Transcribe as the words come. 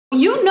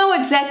You know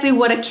exactly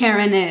what a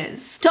Karen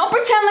is. Don't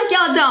pretend like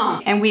y'all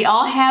don't. And we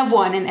all have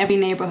one in every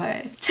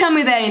neighborhood. Tell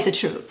me that ain't the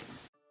truth.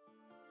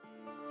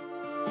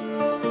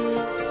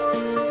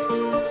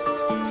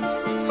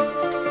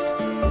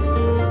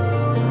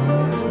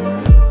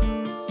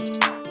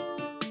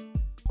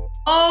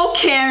 Oh,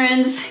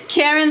 Karens.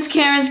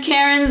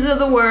 Karens of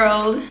the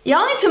world.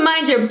 Y'all need to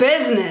mind your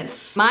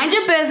business. Mind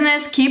your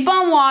business, keep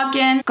on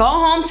walking, go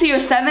home to your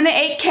 7 to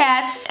 8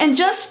 cats, and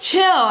just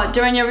chill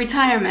during your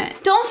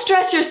retirement. Don't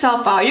stress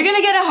yourself out. You're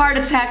gonna get a heart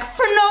attack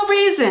for no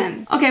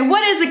reason. Okay,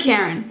 what is a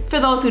Karen? For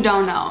those who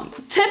don't know.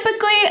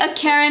 Typically, a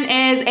Karen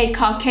is a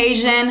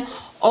Caucasian,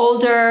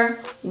 older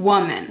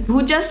woman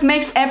who just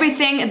makes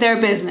everything their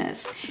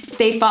business.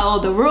 They follow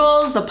the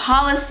rules, the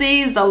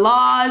policies, the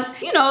laws.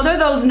 You know, they're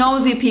those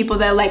nosy people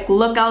that like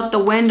look out the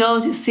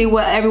windows to see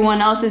what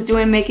everyone else is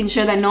doing, making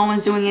sure that no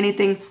one's doing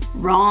anything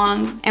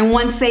wrong. And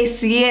once they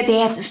see it, they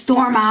have to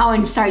storm out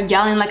and start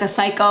yelling like a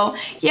psycho.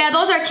 Yeah,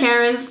 those are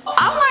Karens.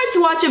 I wanted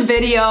to watch a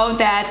video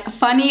that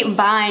Funny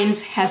Vines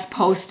has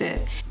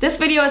posted. This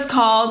video is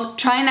called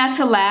Try Not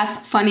to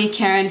Laugh Funny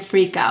Karen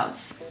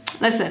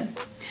Freakouts. Listen.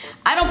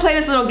 I don't play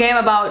this little game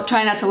about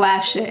trying not to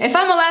laugh shit. If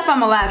I'ma laugh,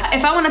 I'ma laugh.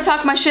 If I wanna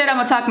talk my shit,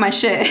 I'ma talk my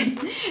shit.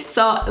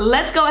 So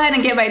let's go ahead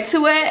and get right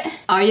to it.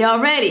 Are y'all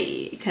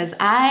ready? Because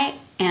I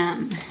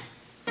am.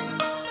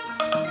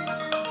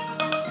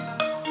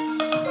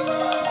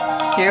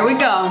 Here we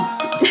go.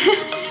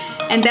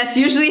 And that's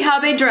usually how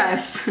they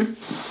dress.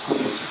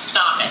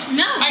 Stop it.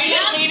 No. Are you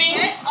leaving?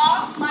 Get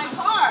off my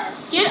car.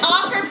 Get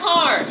off her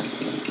car.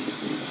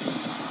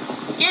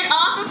 Get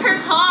off of her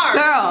car.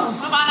 Girl.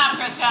 Move on up,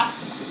 Krista.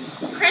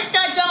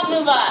 Krista, don't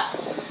move up.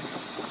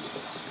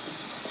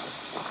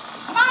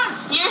 Come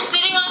on. You're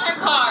sitting on her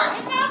car.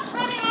 I'm not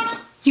sitting on her.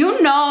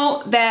 You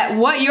know that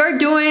what you're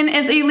doing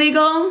is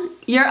illegal?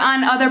 You're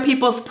on other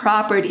people's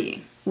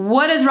property.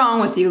 What is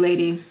wrong with you,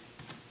 lady?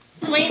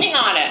 I'm leaning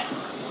on it.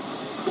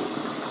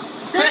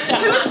 There's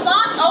Krista. 2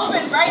 spots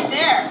open right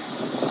there.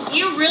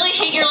 You really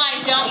hate your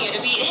life, don't you?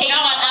 To be hating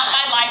on my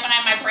life when I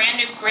have my brand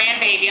new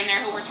grandbaby in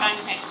there who we're trying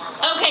to take care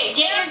of. Okay,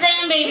 get your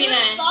grandbaby 2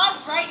 then.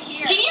 spots right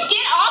here. Can you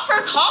get off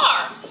her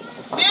car?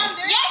 Ma'am,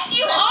 there's Yes,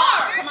 you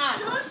are. Come on.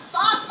 2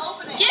 spots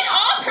opening. Get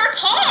off her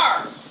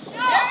car.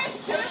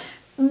 There's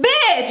 2.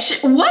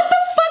 Bitch, what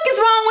the fuck is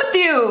wrong with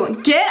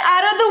you? Get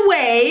out of the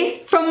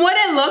way. From what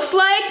it looks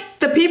like,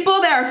 the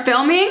people that are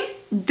filming,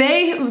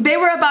 they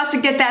were about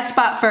to get that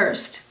spot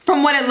first.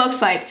 From what it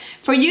looks like.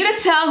 For you to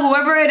tell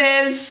whoever it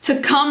is to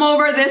come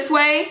over this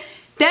way,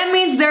 that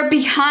means they're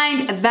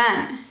behind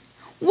them.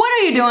 What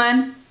are you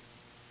doing?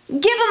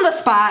 Give them the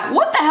spot.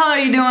 What the hell are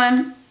you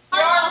doing?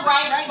 Your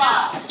right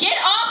spot. Get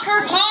off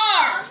her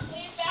car.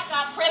 Please back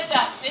up,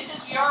 Krista. This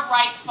is your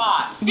right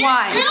spot.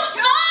 Why? It's two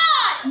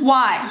spots.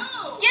 Why?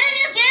 Get in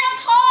your damn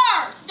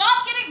car.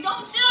 Stop getting.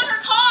 Don't sit on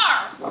her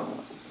car.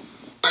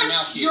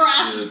 Your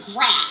ass is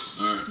grass.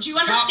 Right. Do you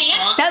understand?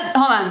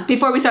 Hold on,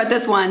 before we start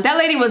this one. That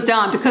lady was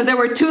dumb because there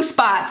were 2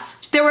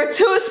 spots. There were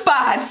 2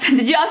 spots.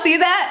 Did y'all see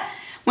that?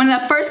 When the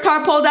first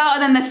car pulled out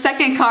and then the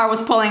second car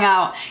was pulling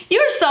out.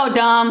 You're so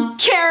dumb.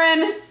 Karen,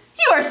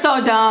 you are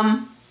so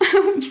dumb.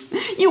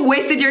 You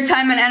wasted your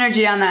time and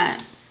energy on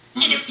that.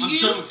 And if you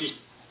don't be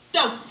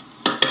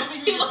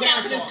looking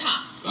out for those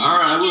cops.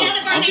 Alright, I will. Get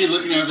out of our I'll be neighborhood.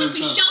 looking You're out for supposed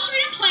to those be cops. sheltered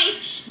in place.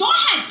 Go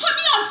ahead, put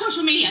me on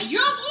social media.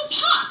 You're a little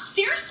pop.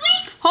 Seriously?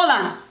 Hold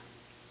on.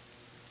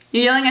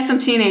 You're yelling at some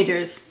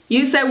teenagers.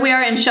 You said we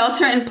are in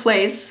shelter in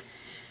place,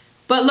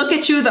 but look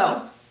at you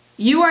though.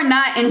 You are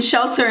not in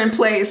shelter in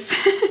place.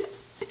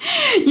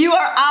 You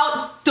are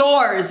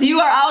outdoors. You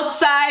are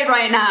outside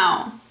right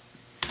now.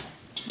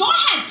 Go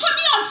ahead, put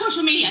me on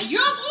social media.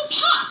 You're a little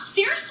pop.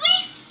 Seriously?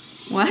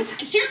 What?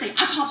 Seriously,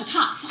 I called the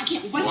cops. I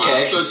can't wait. Wow,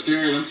 I'm so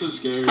scared. I'm so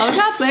scared. Call the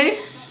cops, lady.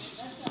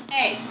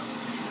 Hey,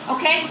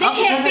 okay? They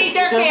can't feed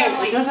their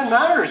family. It doesn't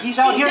matter. He's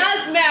out here. It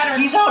does matter.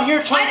 He's out here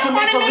I trying to don't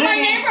want make a them in my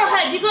living.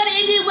 neighborhood. You go to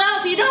Indian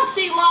Wells, you don't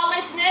see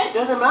lawlessness. It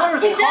doesn't matter.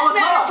 Then It call does the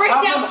matter. cops. Break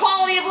Have down them-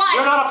 quality of life.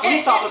 You're not a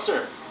police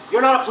officer.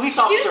 You're not a police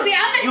officer. Excuse me,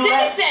 I'm a You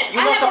let- citizen. you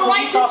I let have the a right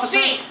police to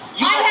officers- speak.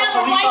 you I let the have a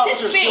police right to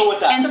officers speak. deal with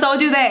that. And so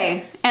do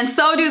they. And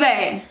so do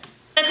they.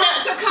 The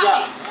cops are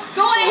coming. Yeah.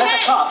 Go So let the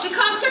ahead. cops- The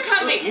cops are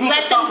coming. You need Let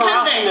to stop them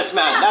come harassing then. this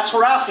man. That's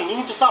harassing. You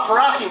need to stop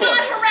harassing It's him.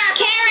 not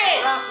harassing. Karen.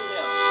 Harassing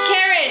him.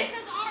 Karen.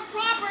 This is our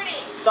property.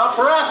 Stop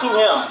harassing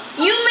him.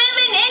 You live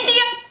in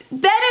India.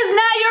 That is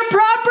not your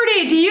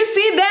property. Do you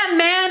see that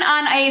man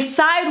on a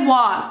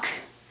sidewalk?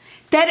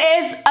 That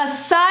is a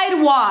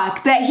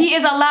sidewalk that he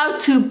is allowed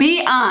to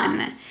be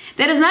on.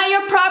 That is not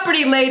your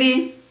property,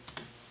 lady.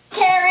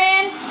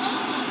 Karen.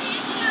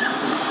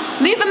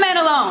 Leave the man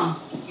alone.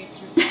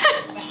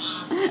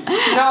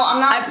 No, I'm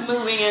not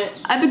moving it.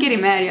 I've been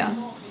getting mad, y'all.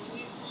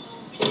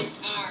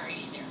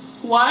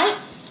 What?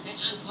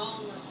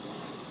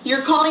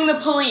 You're calling the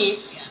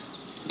police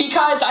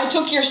because I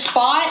took your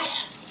spot?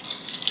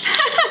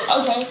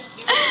 Okay.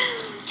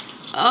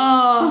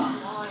 Oh.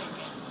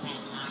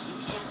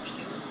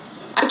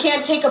 I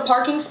can't take a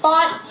parking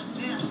spot?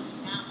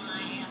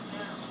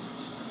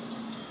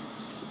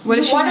 What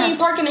is she Why don't you have?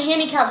 park in a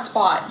handicap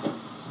spot?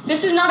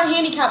 This is not a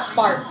handicap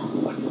spot.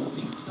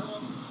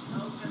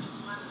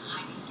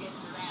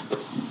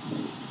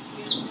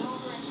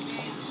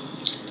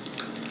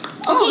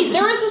 Okay,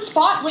 there is a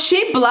spot.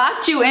 She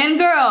blocked you in,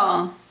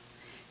 girl.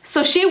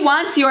 So she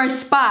wants your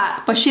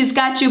spot, but she's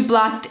got you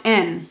blocked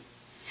in.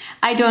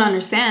 I don't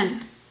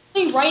understand.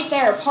 Right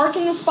there. Park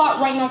in the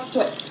spot right next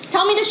to it.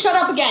 Tell me to shut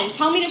up again.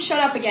 Tell me to shut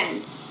up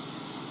again.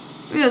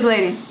 Look at this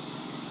lady.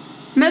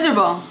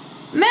 Miserable.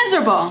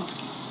 Miserable.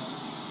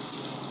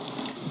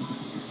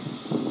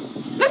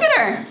 Look at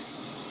her.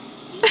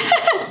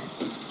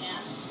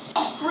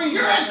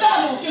 You're a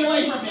devil! Get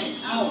away from me!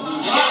 Get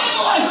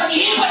away from me!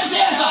 He put his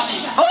hands on me!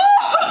 Oh!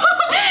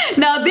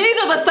 Now these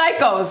are the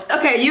psychos.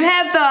 Okay, you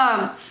have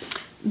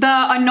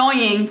the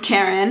annoying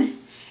Karen,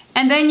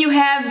 and then you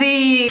have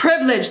the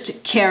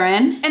privileged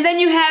Karen, and then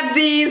you have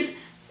these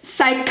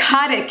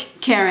psychotic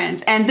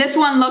Karens, and this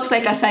one looks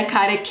like a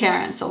psychotic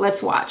Karen, so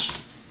let's watch.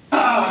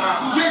 You're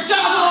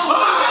devil!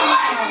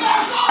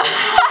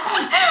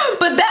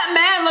 But that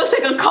man looks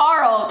like a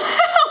Carl.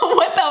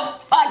 What the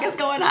fuck is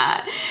going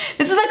on?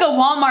 This is like a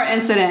Walmart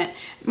incident.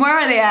 Where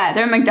are they at?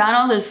 They're at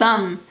McDonald's or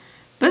something.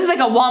 This is like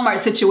a Walmart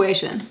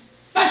situation.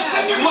 Look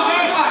at him!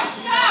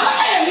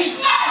 He's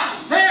not!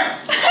 Here!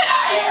 Get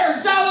out of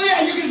here! Devil,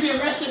 yeah, you're gonna be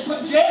arrested, put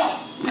in jail.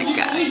 My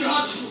God. Leave your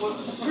house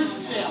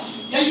prison jail.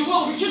 Yeah, you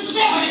will. We get the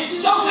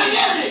jail. Don't come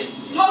near me.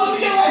 Tell them to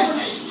get away from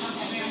me.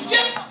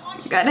 Get.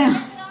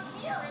 Goddamn.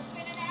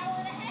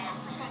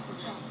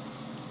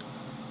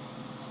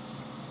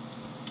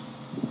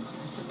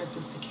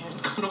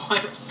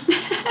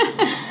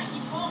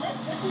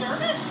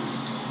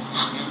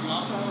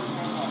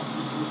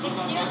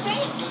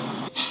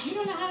 You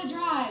don't know how to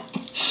drive.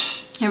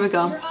 Here we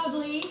go. You're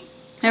ugly.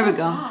 Here we go.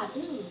 God,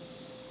 ooh.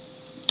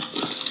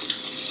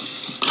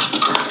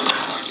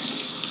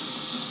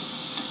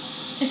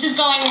 This is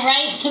going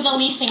right to the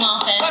leasing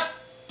office.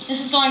 This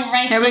is going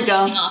right Here to the we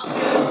go. leasing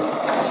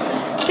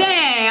office.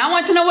 Dang, I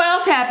want to know what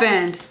else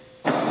happened.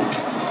 Look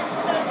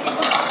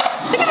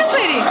at this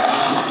lady.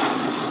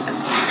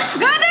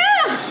 Goddamn.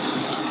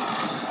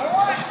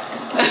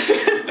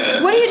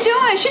 What are you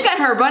doing? She got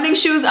her running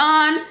shoes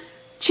on,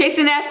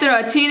 chasing after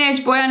a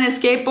teenage boy on his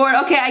skateboard.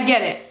 Okay, I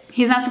get it.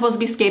 He's not supposed to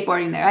be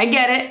skateboarding there. I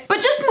get it.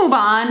 But just move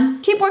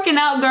on. Keep working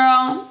out,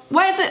 girl.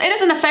 Why is it? It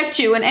doesn't affect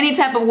you in any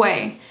type of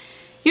way.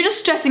 You're just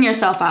stressing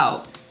yourself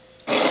out.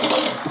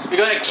 We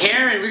got a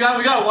Karen. We got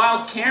a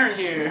wild Karen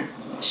here.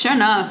 Sure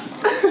enough.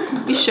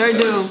 You sure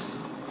do.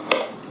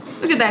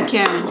 Look at that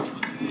Karen.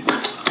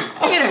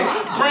 Look at her.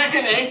 Break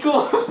an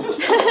ankle.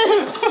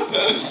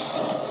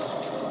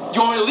 Do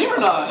you want me to leave or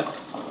not?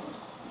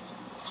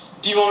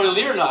 Do you want me to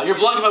leave or not? You're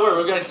blocking my word.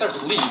 We're gonna start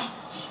to leave.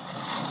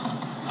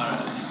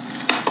 Alright.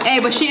 Hey,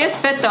 but she is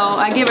fit though.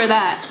 I give her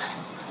that.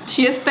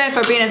 She is fit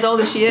for being as old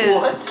as she is.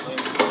 What?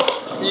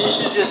 You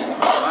should just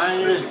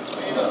find her.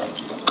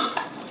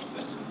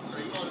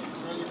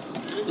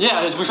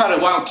 Yeah, we've had a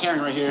wild Karen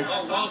right here.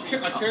 Oh,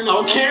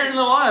 Karen in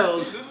the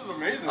wild. This is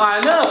amazing. I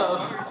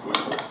know.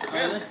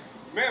 Man,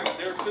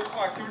 their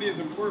physical activity is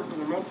important for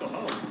their mental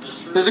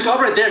health. There's a cop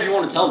right there if you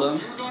want to tell them.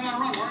 You were going on a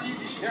run, weren't you?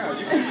 Yeah,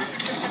 you should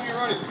continue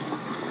running.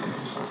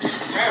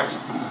 Man,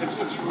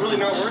 it's really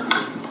not working.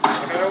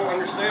 Like, I don't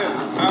understand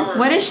the power.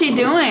 What is she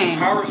doing?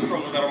 Power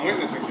struggle that I'm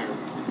witnessing here.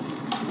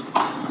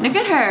 Look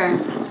at her.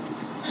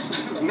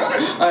 This is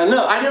nuts. I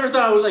know. I never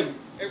thought I would like.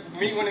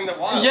 Me winning the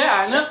wild.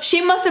 Yeah, I know.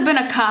 She must have been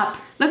a cop.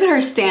 Look at her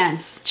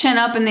stance. Chin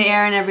up in the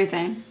air and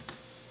everything.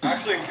 I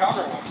actually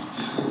encountered one.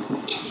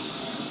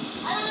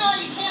 I don't know,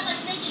 you can't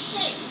like make it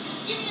shake.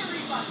 Just give me a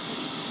refund.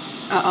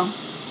 Uh-oh.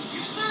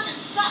 Your service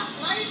sucks.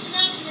 And I used to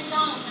manage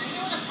McDonald's. I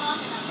know what I'm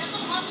talking about. Get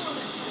some hustle with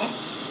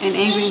it.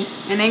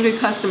 An angry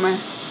customer. A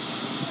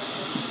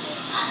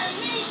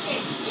mini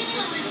shake. Just give me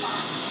a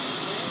refund.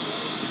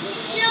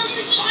 You know, you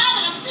should have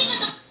it. I'm sitting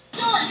at the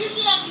door. You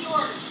should have the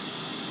order.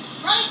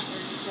 Right?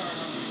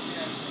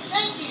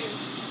 Thank you.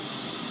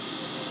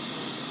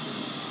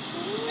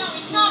 No,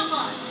 it's not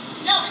fun.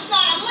 No, it's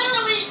not. I'm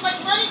literally like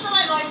running for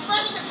my life,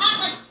 ready to pack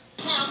my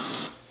account.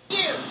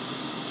 You.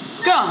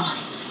 Girl,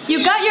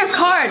 you got your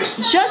card.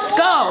 Just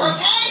go.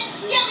 Okay?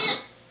 Give me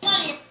the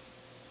money.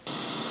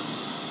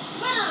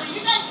 Literally,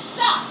 you guys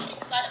suck.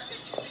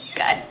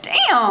 God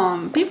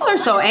damn. People are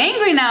so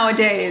angry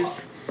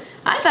nowadays.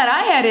 I thought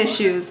I had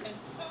issues.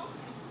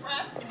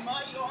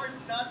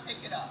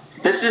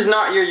 This is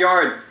not your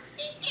yard.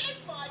 It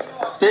is my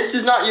yard. This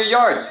is not your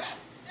yard.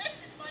 This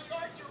is my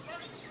yard you're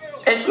running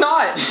through. It's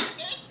not. It is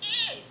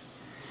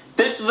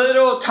This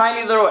little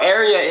tiny little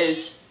area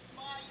is.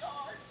 my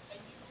yard,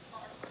 and you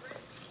are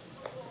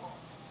breaking the law.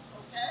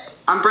 Okay?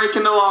 I'm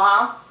breaking the law,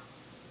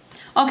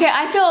 how? Okay,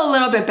 I feel a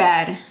little bit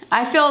bad.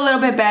 I feel a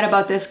little bit bad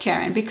about this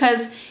Karen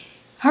because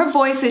her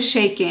voice is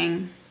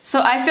shaking.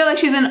 So I feel like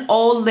she's an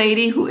old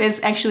lady who is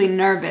actually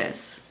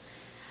nervous.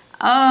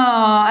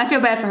 Oh, I feel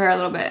bad for her a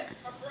little bit.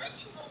 For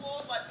breaking the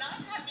law by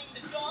not having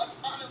the dogs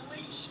on a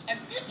leash and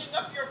picking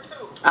up your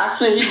poop.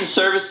 Actually, he's a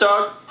service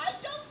dog. I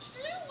don't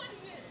care what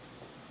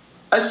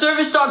he is. A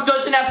service dog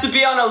doesn't have to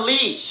be on a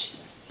leash.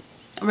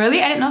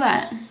 Really? I didn't know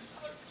that. On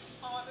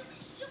a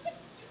leash. You can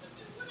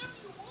do whatever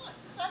you want.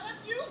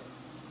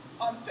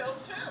 on film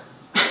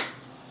too.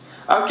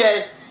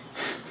 Okay.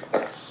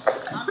 I'm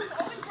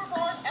calling for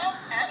more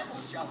animal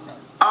shelter.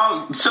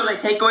 Oh, so they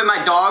take away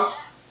my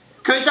dogs?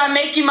 Cause I'm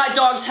making my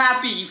dogs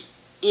happy, you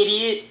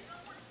idiot.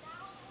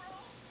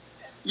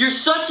 You're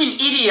such an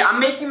idiot. I'm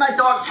making my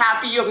dogs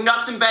happy. You have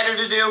nothing better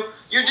to do.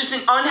 You're just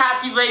an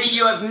unhappy lady.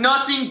 You have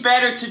nothing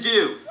better to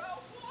do.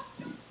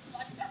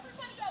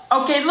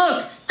 Okay,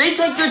 look. They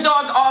take their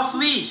dog off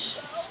leash.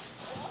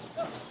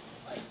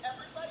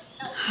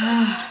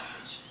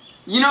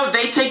 You know,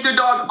 they take their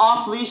dog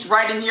off leash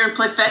right in here and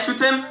play fetch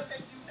with him?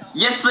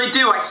 Yes, they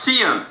do. I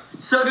see them.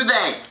 So do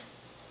they.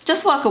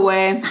 Just walk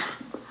away.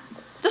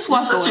 Just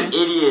walk You're away. such an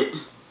idiot.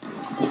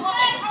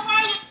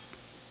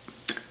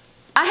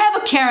 I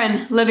have a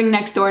Karen living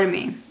next door to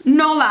me.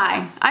 No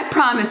lie, I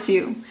promise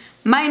you.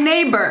 My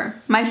neighbor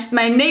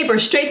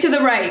straight to the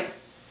right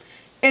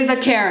is a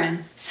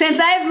Karen. Since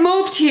I've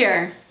moved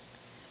here,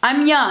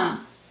 I'm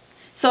young.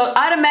 So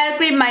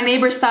automatically my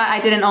neighbors thought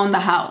I didn't own the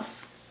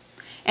house.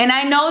 And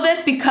I know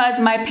this because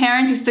my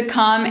parents used to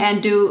come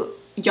and do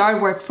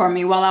yard work for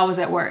me while I was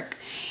at work.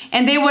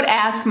 And they would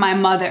ask my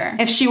mother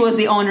if she was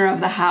the owner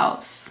of the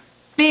house.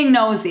 Being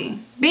nosy.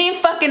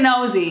 Being fucking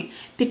nosy.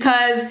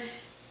 Because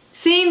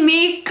seeing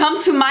me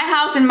come to my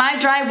house in my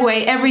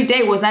driveway every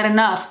day was not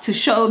enough to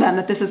show them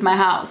that this is my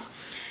house.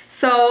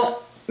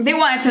 So they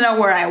wanted to know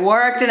where I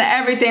worked and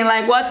everything,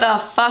 like what the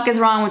fuck is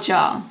wrong with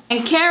y'all?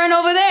 And Karen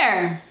over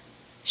there,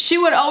 she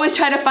would always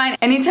try to find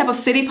any type of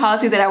city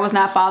policy that I was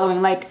not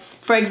following. Like,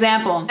 for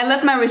example, I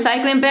left my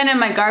recycling bin and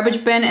my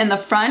garbage bin in the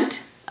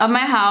front of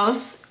my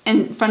house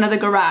in front of the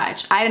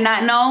garage. I did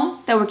not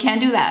know that we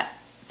can't do that.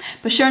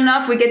 But sure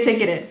enough, we get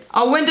ticketed.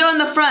 A window in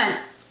the front,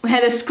 we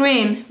had a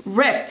screen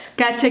ripped,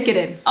 got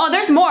ticketed. Oh,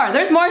 there's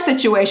more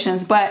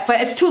situations, but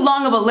it's too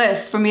long of a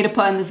list for me to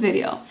put in this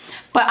video.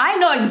 But I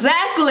know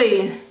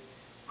exactly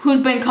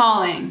who's been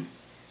calling.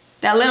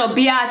 That little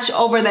biatch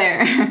over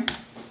there.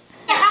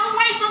 The hell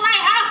away from my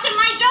house and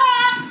my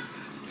dog!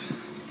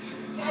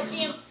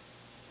 Goddamn.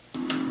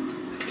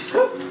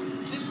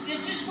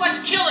 This is what's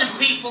killing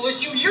people,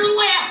 is you're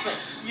laughing,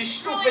 you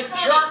stupid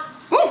jerk.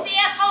 It's the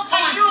assholes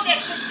like you that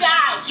should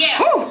die.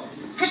 Yeah.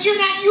 Because you're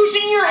not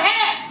using your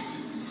head.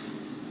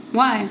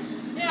 Why?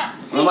 Yeah.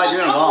 What am I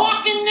doing I'm wrong?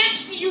 walking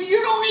next to you. You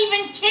don't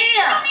even care.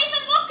 You don't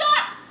even look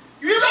up.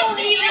 You don't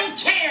even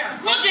care.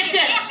 Look at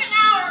this. Half an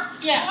hour.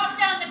 Yeah. Walk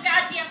down the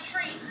goddamn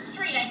street.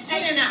 I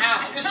Get in the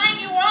house. I time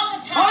you all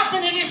the time.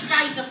 Talking to this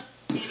guy's a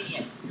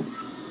idiot.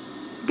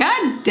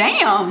 God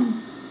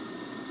damn.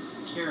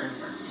 Karen,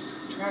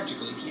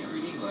 tragically can't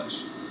read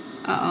English.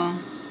 Uh-oh.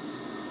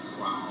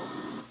 Wow.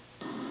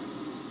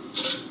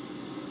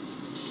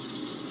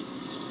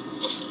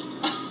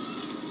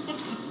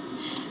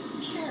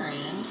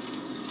 Karen.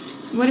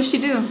 What did she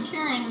do?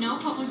 Karen, no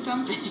public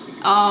dumping.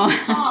 Oh.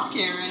 Stop,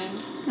 Karen.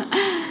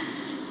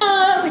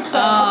 I think so.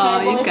 Oh,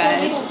 okay, well, you it's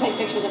guys. illegal to take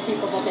pictures of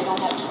people that they don't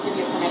have to give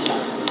you permission.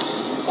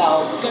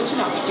 So, good to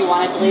know. Do you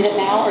want to delete it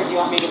now, or do you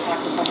want me to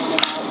talk to someone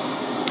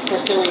about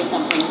pursuing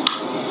something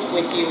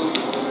with you,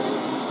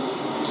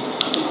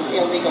 since it's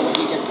illegal what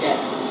you just did?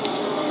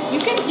 You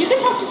can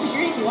talk to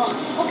security if you want.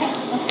 Okay,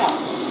 let's go.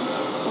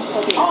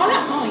 Let's go. Oh, I'm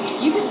not calling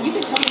you. You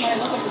can tell me what I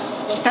look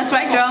like. That's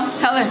right, girl.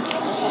 Tell her.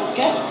 That sounds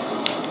good.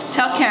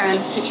 Tell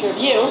Karen. Picture of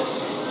you.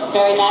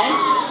 Very nice.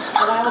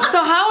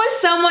 So how is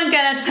someone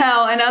gonna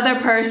tell another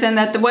person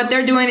that what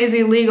they're doing is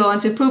illegal,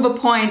 and to prove a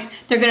point,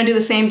 they're gonna do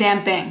the same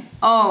damn thing?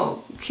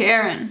 Oh,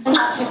 Karen.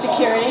 To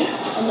security,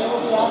 and they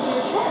will be out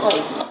here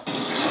shortly.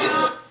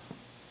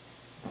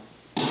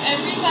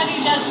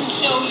 Everybody doesn't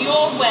show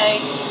your way,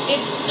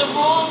 it's the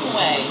wrong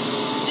way.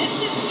 This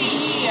is the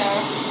year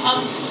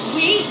of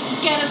we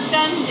get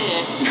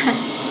offended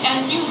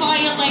and you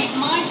violate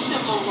my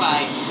civil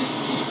rights.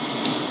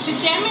 To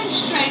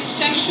demonstrate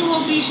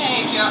sexual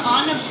behavior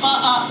on a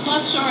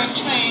bus or a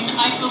train,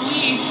 I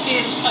believe,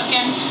 is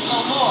against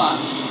the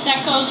law.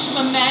 That goes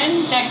for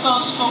men, that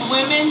goes for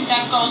women,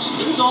 that goes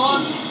for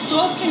dogs.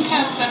 Dogs and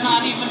cats are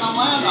not even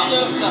allowed on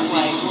the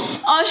subway.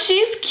 Oh,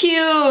 she's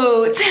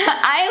cute.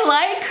 I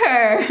like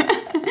her.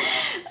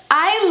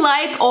 I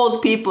like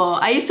old people.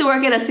 I used to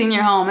work at a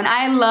senior home, and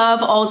I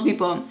love old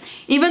people.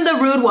 Even the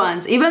rude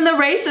ones, even the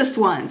racist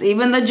ones,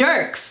 even the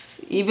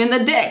jerks, even the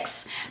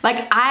dicks.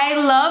 Like, I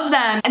love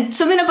them. And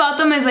something about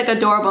them is like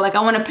adorable. Like,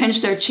 I want to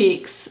pinch their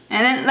cheeks.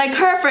 And then, like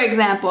her, for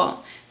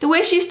example, the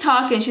way she's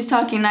talking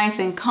nice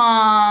and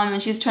calm,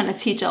 and she's trying to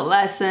teach a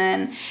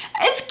lesson.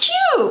 It's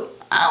cute.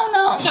 I don't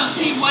know. So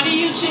see, what do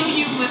you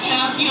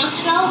without your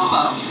cell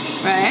phone?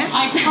 Right?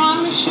 I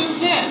promise you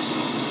this.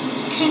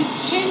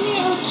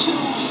 Continue to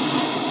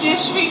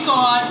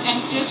disregard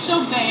and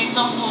disobey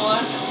the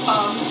laws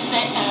of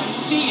the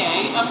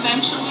MTA.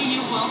 Eventually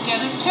you will get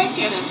a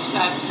ticket. It's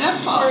that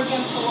simple. Or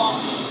against the law.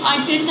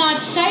 I did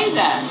not say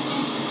that.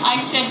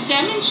 I said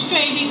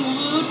demonstrating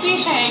rude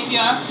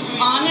behavior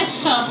on a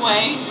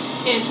subway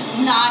is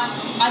not,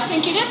 I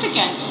think it is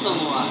against the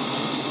law.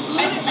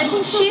 I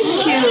think she's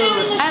cute.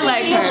 I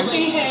like her.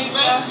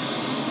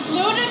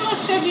 Lewd and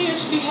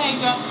lascivious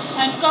behavior,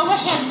 and go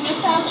ahead,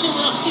 whip out your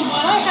little, see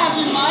what I have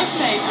in my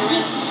favor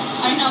is,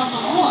 I know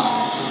the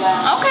laws.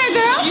 that. Okay,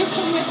 girl. You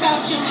can whip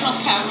out your little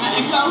camera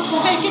and go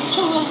take it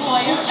to a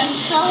lawyer and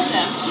show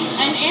them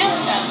and ask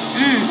them.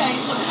 Say,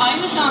 look, I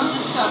was on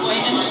the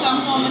subway and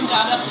some woman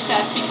got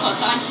upset because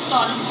I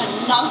started to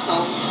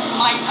nuzzle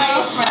my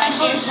girlfriend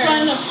in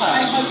front of her.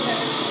 I hugged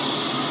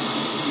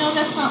her. No,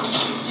 that's not what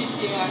you did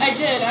there. I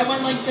did. I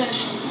went like this.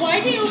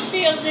 Why do you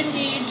feel the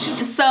need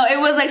to... So it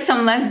was like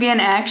some lesbian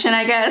action,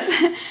 I guess.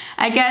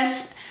 I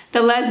guess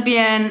the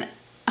lesbian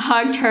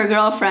hugged her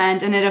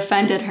girlfriend and it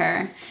offended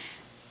her.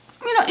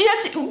 You know,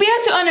 we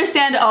have to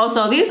understand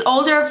also, these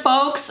older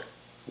folks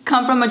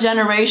come from a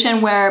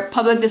generation where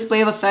public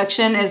display of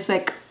affection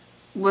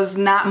was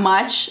not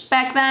much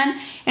back then,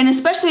 and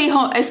especially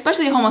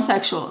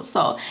homosexuals.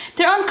 So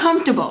they're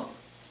uncomfortable.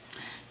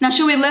 Now,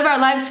 should we live our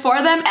lives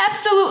for them?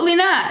 Absolutely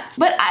not.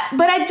 But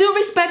I do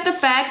respect the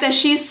fact that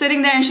she's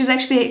sitting there and she's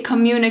actually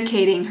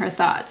communicating her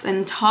thoughts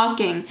and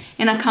talking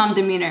in a calm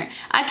demeanor.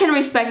 I can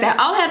respect that.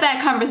 I'll have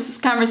that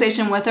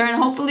conversation with her and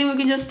hopefully we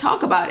can just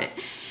talk about it.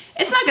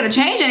 It's not gonna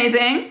change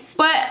anything,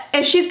 but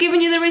if she's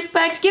giving you the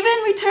respect, give it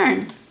in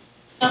return.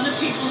 Other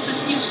people's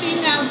just, you see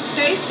now,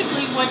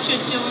 basically what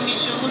you're doing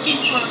is you're looking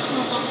for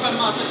approval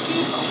from other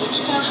people, which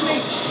does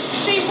make,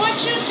 see, what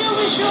you do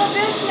is your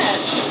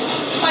business,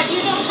 but you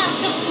don't have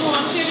to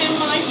flaunt it in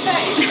my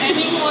face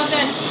any more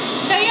than,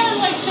 say I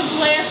like to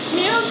blast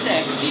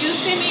music. Do you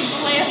see me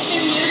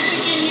blasting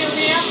music in your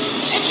ear?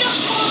 It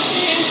just calls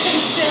me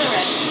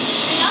inconsiderate.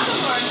 In other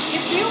words,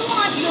 if you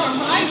want your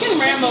I rights... can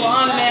ramble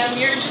on, ma'am.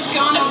 You're just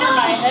going over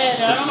my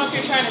head. I don't know if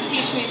you're trying to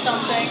teach me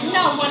something.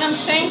 No, what I'm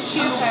saying to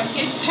you,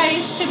 it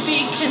pays to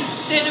be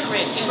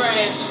considerate in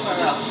this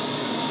world.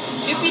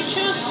 If you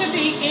choose to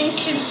be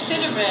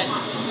inconsiderate,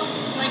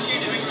 Like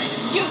you're doing right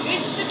now.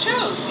 it's the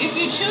truth. If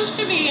you choose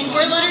to be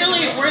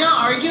inconsiderate... We're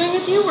not arguing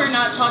with you. We're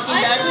not talking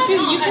back with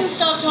you. You can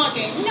stop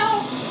talking.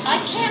 No,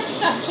 I can't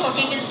stop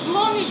talking as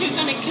long as you're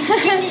going to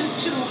continue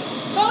to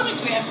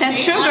photograph That's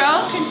me. true,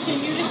 girl. I will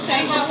continue to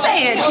say how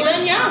Say it. I feel. Well,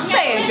 then, yeah.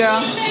 Say it,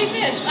 girl. Let me say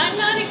this. I'm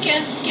not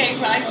against gay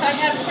rights. I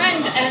have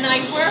friends and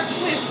I work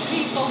with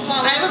people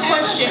voluntarily. I have a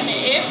question.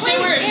 If they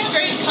were a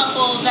straight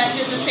couple that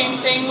did the same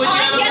thing, would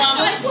you have a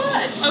problem?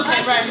 Yes, I would. Okay,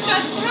 I just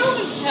got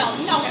through with help.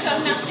 No, so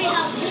now see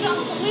how you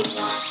don't believe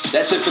me.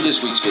 That's it for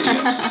this week's video.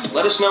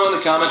 Let us know in the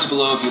comments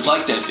below if you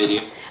liked that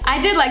video. I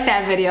did like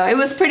that video. It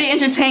was pretty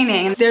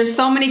entertaining. There's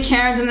so many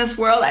Karens in this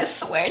world. I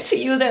swear to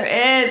you there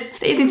is.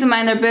 They just need to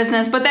mind their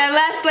business. But that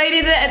last lady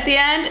at the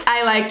end,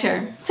 I liked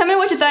her. Tell me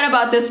what you thought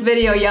about this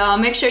video, y'all.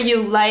 Make sure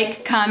you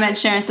like, comment,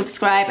 share, and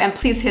subscribe. And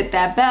please hit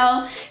that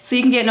bell so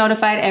you can get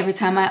notified every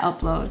time I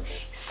upload.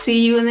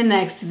 See you in the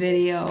next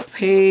video.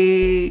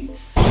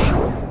 Peace.